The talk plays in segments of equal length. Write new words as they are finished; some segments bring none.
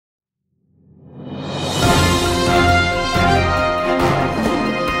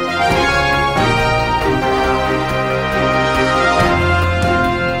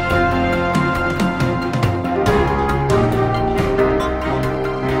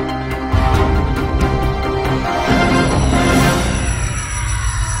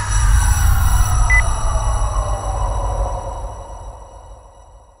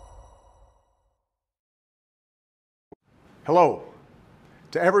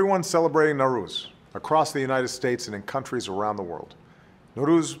To everyone celebrating Nowruz across the United States and in countries around the world,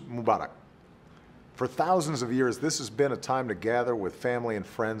 Nowruz Mubarak. For thousands of years, this has been a time to gather with family and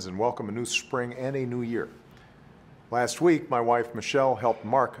friends and welcome a new spring and a new year. Last week, my wife Michelle helped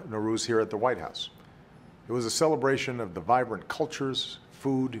mark Nowruz here at the White House. It was a celebration of the vibrant cultures,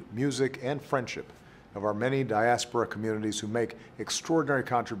 food, music, and friendship of our many diaspora communities who make extraordinary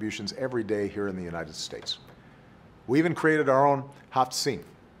contributions every day here in the United States. We even created our own Haftzin,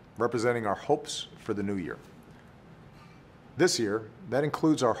 representing our hopes for the new year. This year, that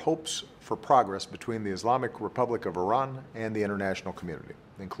includes our hopes for progress between the Islamic Republic of Iran and the international community,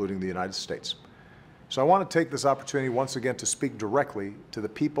 including the United States. So I want to take this opportunity once again to speak directly to the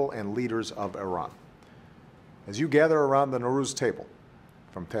people and leaders of Iran. As you gather around the Nowruz table,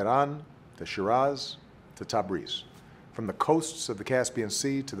 from Tehran to Shiraz to Tabriz, from the coasts of the Caspian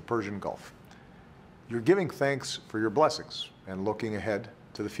Sea to the Persian Gulf, you're giving thanks for your blessings and looking ahead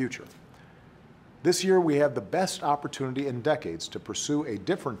to the future. This year, we have the best opportunity in decades to pursue a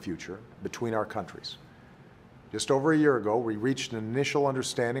different future between our countries. Just over a year ago, we reached an initial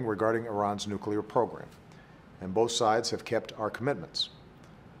understanding regarding Iran's nuclear program, and both sides have kept our commitments.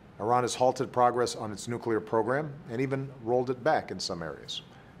 Iran has halted progress on its nuclear program and even rolled it back in some areas.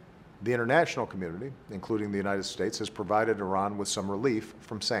 The international community, including the United States, has provided Iran with some relief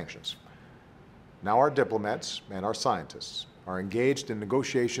from sanctions. Now our diplomats and our scientists are engaged in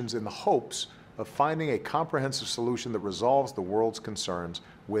negotiations in the hopes of finding a comprehensive solution that resolves the world's concerns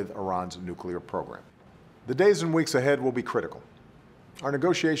with Iran's nuclear program. The days and weeks ahead will be critical. Our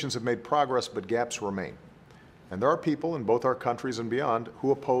negotiations have made progress, but gaps remain. And there are people in both our countries and beyond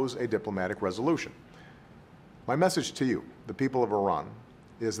who oppose a diplomatic resolution. My message to you, the people of Iran,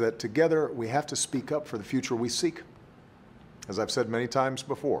 is that together we have to speak up for the future we seek. As I've said many times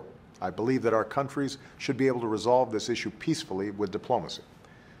before, I believe that our countries should be able to resolve this issue peacefully with diplomacy.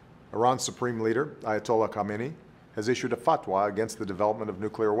 Iran's supreme leader, Ayatollah Khamenei, has issued a fatwa against the development of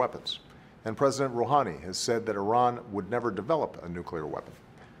nuclear weapons. And President Rouhani has said that Iran would never develop a nuclear weapon.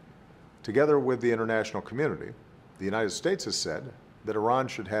 Together with the international community, the United States has said that Iran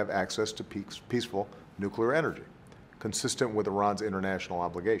should have access to peaceful nuclear energy, consistent with Iran's international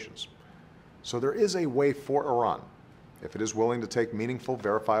obligations. So there is a way for Iran, if it is willing to take meaningful,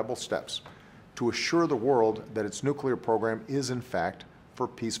 verifiable steps, to assure the world that its nuclear program is, in fact, for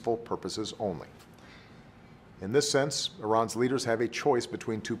peaceful purposes only. In this sense, Iran's leaders have a choice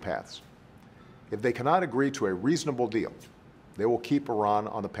between two paths. If they cannot agree to a reasonable deal, they will keep Iran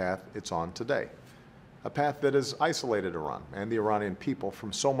on the path it's on today, a path that has isolated Iran and the Iranian people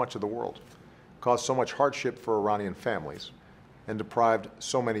from so much of the world, caused so much hardship for Iranian families, and deprived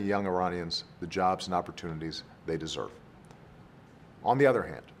so many young Iranians the jobs and opportunities they deserve. On the other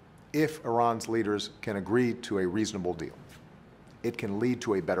hand, if Iran's leaders can agree to a reasonable deal, it can lead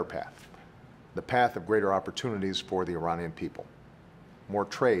to a better path, the path of greater opportunities for the Iranian people, more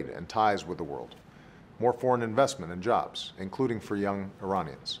trade and ties with the world, more foreign investment and jobs, including for young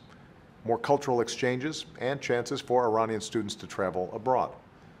Iranians, more cultural exchanges and chances for Iranian students to travel abroad,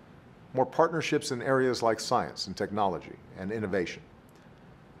 more partnerships in areas like science and technology and innovation.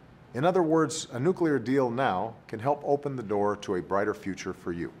 In other words, a nuclear deal now can help open the door to a brighter future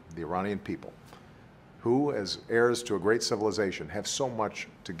for you, the Iranian people, who, as heirs to a great civilization, have so much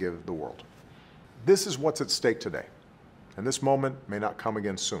to give the world. This is what's at stake today, and this moment may not come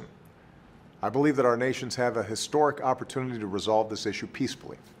again soon. I believe that our nations have a historic opportunity to resolve this issue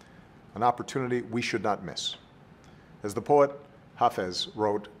peacefully, an opportunity we should not miss. As the poet Hafez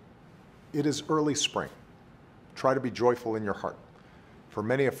wrote, "It is early spring. Try to be joyful in your heart, for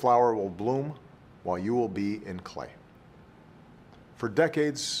many a flower will bloom while you will be in clay." For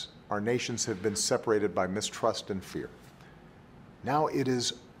decades, our nations have been separated by mistrust and fear. Now it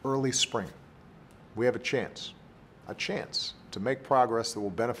is early spring. We have a chance to make progress that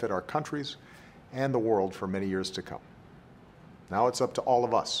will benefit our countries and the world for many years to come. Now it's up to all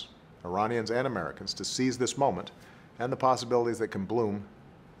of us, Iranians and Americans, to seize this moment and the possibilities that can bloom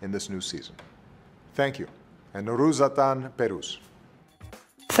in this new season. Thank you, and Nowruzatan Peruz.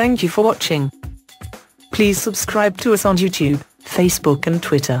 Thank you for watching. Please subscribe to us on YouTube, Facebook and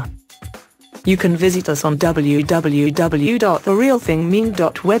Twitter. You can visit us on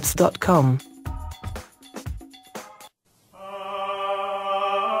www.therealthingmean.webs.com.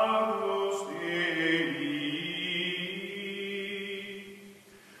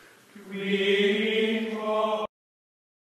 We